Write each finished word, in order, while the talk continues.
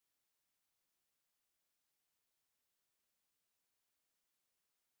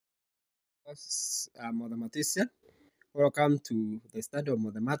Mathematician. Welcome to the study of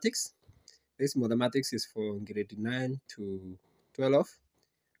mathematics. This mathematics is for grade 9 to 12,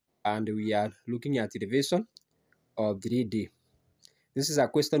 and we are looking at derivation of 3D. This is a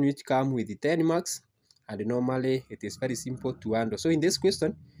question which comes with 10 marks, and normally it is very simple to handle. So in this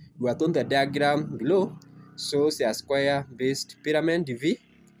question, we are told the diagram below shows a square-based pyramid V,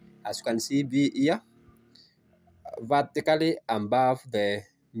 as you can see V here, vertically above the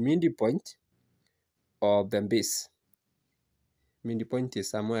midpoint of the base. Midpoint is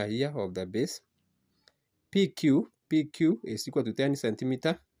somewhere here of the base. PQ is equal to 10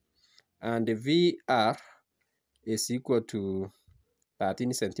 centimeter, and the VR is equal to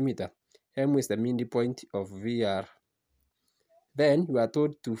 13 centimeter. M is the midpoint of VR. Then you are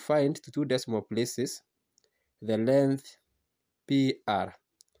told to find to two decimal places the length PR.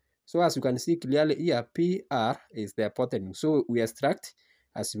 So as you can see clearly here, PR is the hypotenuse. So we extract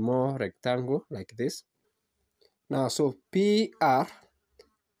a small rectangle like this. Now, so PR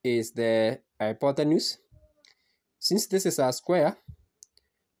is the hypotenuse. Since this is a square,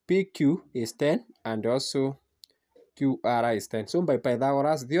 PQ is 10 and also QR is 10. So by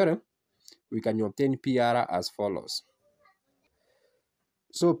Pythagoras theorem, we can obtain PR as follows.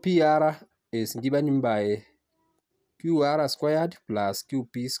 So PR is given by QR squared plus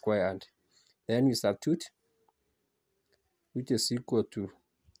QP squared. Then we substitute, which is equal to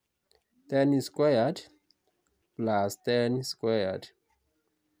 10 squared plus 10 squared,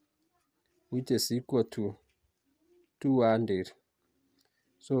 which is equal to 200.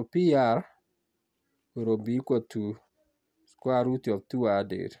 So PR will be equal to square root of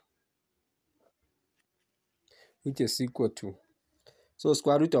 200, which is equal to, so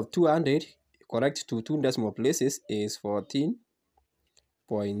square root of 200 correct to two decimal places is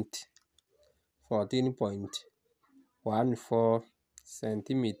 14.14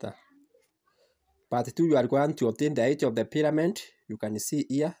 centimeter. Part 2, you are going to obtain the height of the pyramid. You can see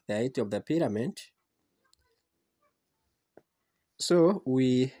here the height of the pyramid. So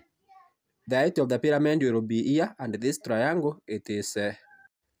the height of the pyramid will be here, and this triangle, it is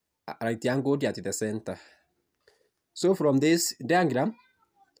right angled at the center. So from this diagram,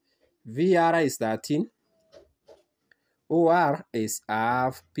 VR is 13, OR is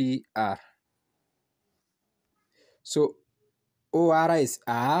half PR. So OR is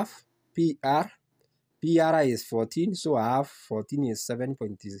half PR, PR is 14, so half 14 is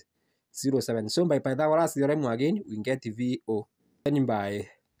 7.07. So by Pythagoras theorem again, we get VO. Then by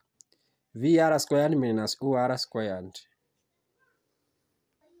VR squared minus OR squared.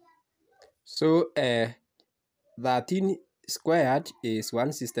 So 13 squared is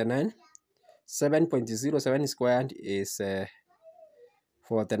 169. 7.07 squared is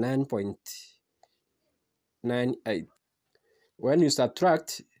 49.98. When you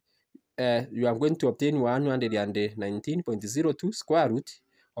subtract, you are going to obtain 119.02. Square root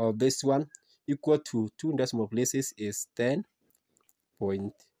of this one equal to two decimal places is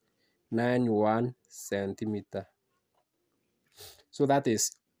 10.91 centimeter. So that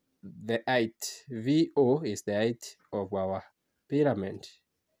is the height. VO is the height of our pyramid.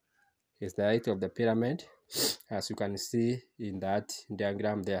 Is the height of the pyramid, as you can see in that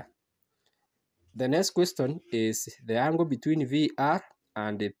diagram there. The next question is the angle between VR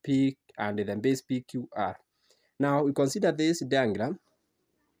and the peak and the base PQR. Now we consider this diagram.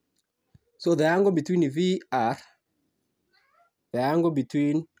 So the angle between VR and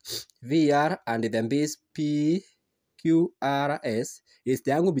the base PQRS is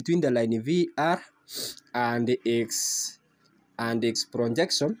the angle between the line VR and the X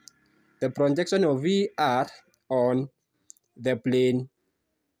projection. The projection of VR on the plane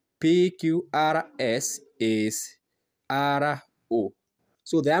PQRS is RO.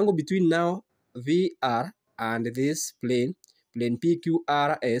 So the angle between now VR and this plane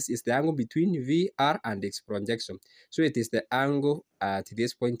PQRS is the angle between VR and its projection. So it is the angle at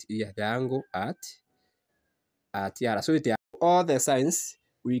this point here, the angle at here. So it is all the signs.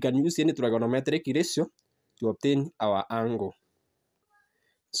 We can use any trigonometric ratio to obtain our angle.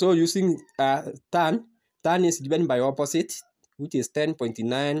 So using tan is given by opposite, which is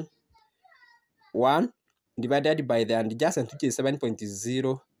 10.91 divided by the adjacent, which is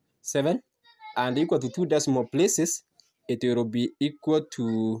 7.07, and equal to two decimal places. It will be equal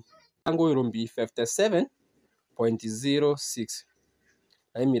to, angle will be 57.06.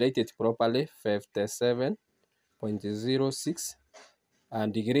 Let me write it properly, 57.06,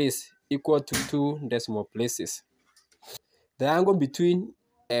 and degrees equal to two decimal places. The angle between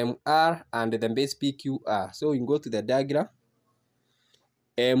MR and the base PQR. So we go to the diagram.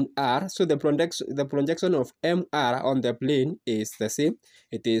 MR, so the projection of MR on the plane is the same.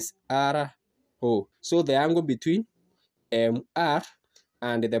 It is R O. So the angle between MR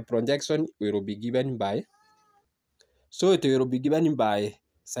and the projection will be given by, so it will be given by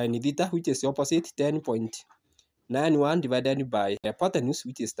sin theta, which is the opposite 10.91 divided by hypotenuse,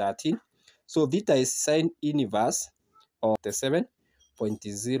 which is 13. So theta is sin inverse of the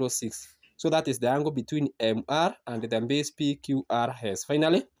 7.06. So that is the angle between MR and the base PQRS.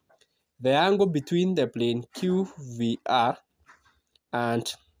 Finally, the angle between the plane QVR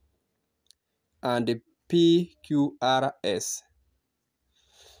and the PQRS.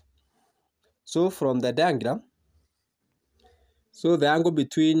 So from the diagram, so the angle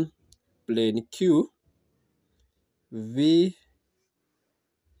between plane Q, V,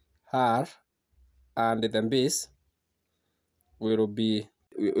 R, and the base will be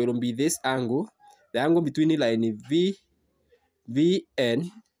this angle, the angle between line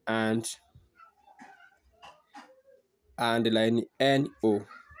VN and line NO.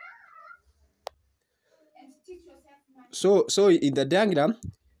 So in the diagram,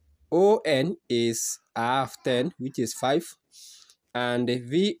 ON is half 10, which is 5, and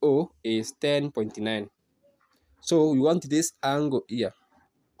VO is 10.9. So we want this angle here.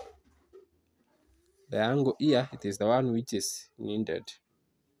 The angle here, it is the one which is needed.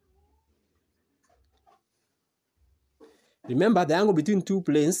 Remember, the angle between two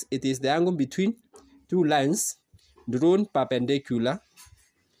planes, it is the angle between two lines drawn perpendicular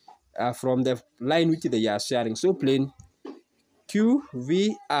from the line which they are sharing. So plane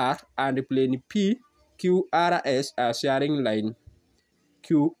QVR and plane PQRS are sharing line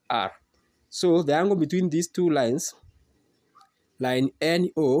QR. So the angle between these two lines, line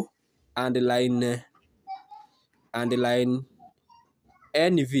NO and line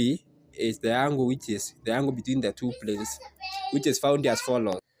NV, is the angle which is the angle between the two planes, which is found as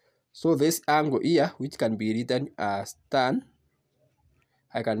follows. So this angle here, which can be written as tan,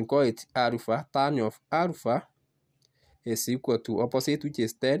 I can call it alpha. Tan of alpha is equal to opposite, which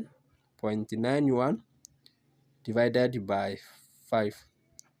is 10.91 divided by 5.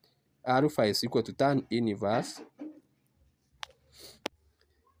 Alpha is equal to tan inverse,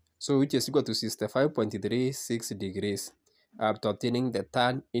 so which is equal to 65.36 degrees after obtaining the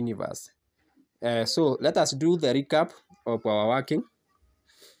tan inverse. So let us do the recap of our working.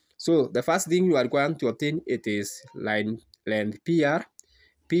 So the first thing you are going to obtain, it is line length PR.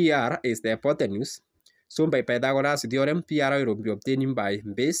 PR is the hypotenuse. So by Pythagoras theorem, PR will be obtained by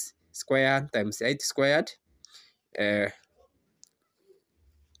base squared times height squared.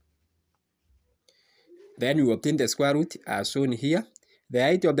 Then we obtain the square root as shown here. The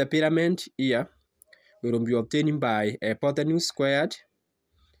height of the pyramid here will be obtained by hypotenuse squared,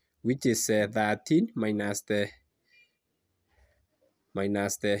 which is 13 minus the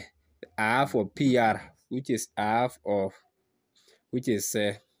half of PR, which is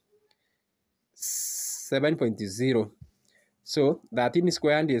 7.0. So 13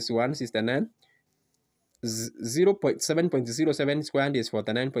 squared is 169. 7.07 squared is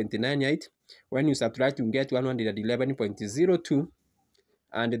 49.98. When you subtract, you get 111.02,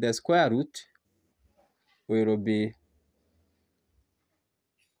 and the square root will be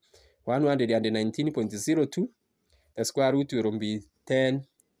 119.02. The square root will be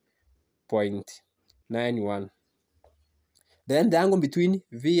 10.91. Then the angle between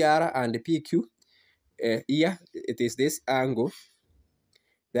VR and PQ, here it is this angle.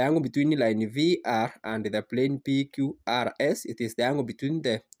 The angle between line VR and the plane PQRS, it is the angle between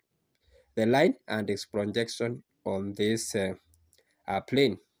the line and its projection on this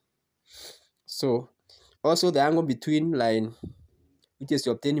plane. So also the angle between line, which is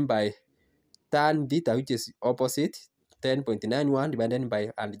obtained by tan theta, which is opposite 10.91 divided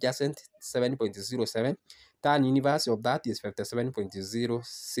by adjacent 7.07. Tan inverse of that is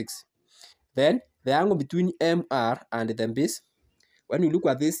 57.06. Then the angle between MR and the base, when you look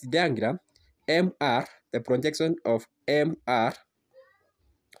at this diagram, MR, the projection of MR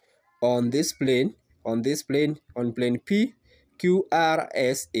on this plane, on plane P,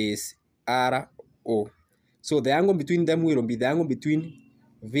 QRS is RO. So the angle between them will be the angle between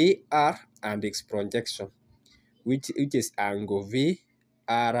VR and its projection, which is angle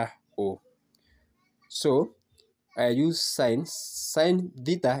VRO. So I use sin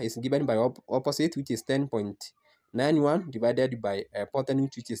theta is given by opposite, which is 10.91 divided by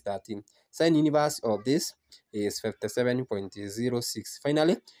hypotenuse, which is 13. Sin inverse of this is 57.06.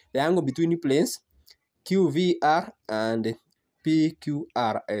 Finally, the angle between planes QVR and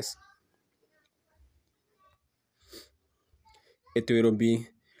PQRS, it will be,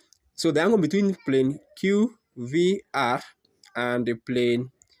 so the angle between plane QVR and the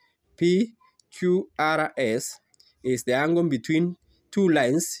plane PQRS is the angle between two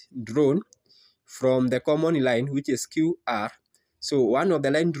lines drawn from the common line, which is QR. So one of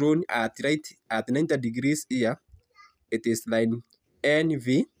the line drawn at 90 degrees here, it is line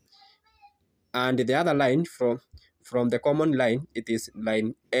NV, and the other line from the common line, it is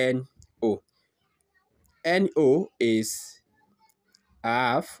line NO. NO is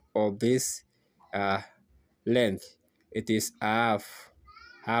half of this length. It is half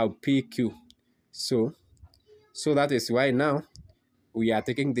PQ. So that is why now we are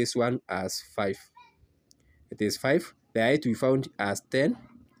taking this one as 5. It is 5. The height we found as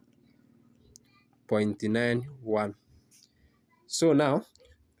 10.91. So now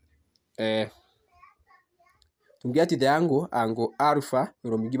to get the angle alpha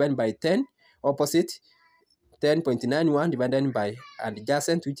will be given by 10 opposite 10.91 divided by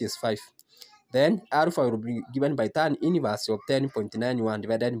adjacent, which is 5. Then alpha will be given by tan inverse of 10.91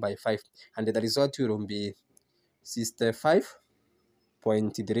 divided by 5. And the result will be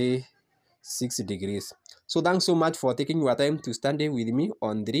 65.36 degrees. So thanks so much for taking your time to study with me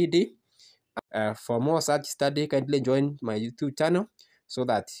on 3D. For more such study, kindly join my YouTube channel so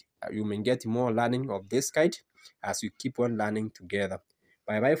that you may get more learning of this kind as we keep on learning together.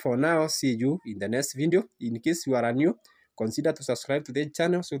 Bye bye for now. See you in the next video. In case you are new, consider to subscribe to the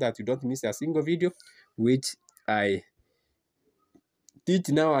channel so that you don't miss a single video which I teach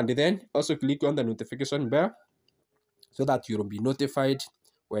now and then. Also click on the notification bell so that you will be notified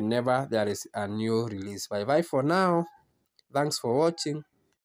whenever there is a new release. Bye bye for now. Thanks for watching.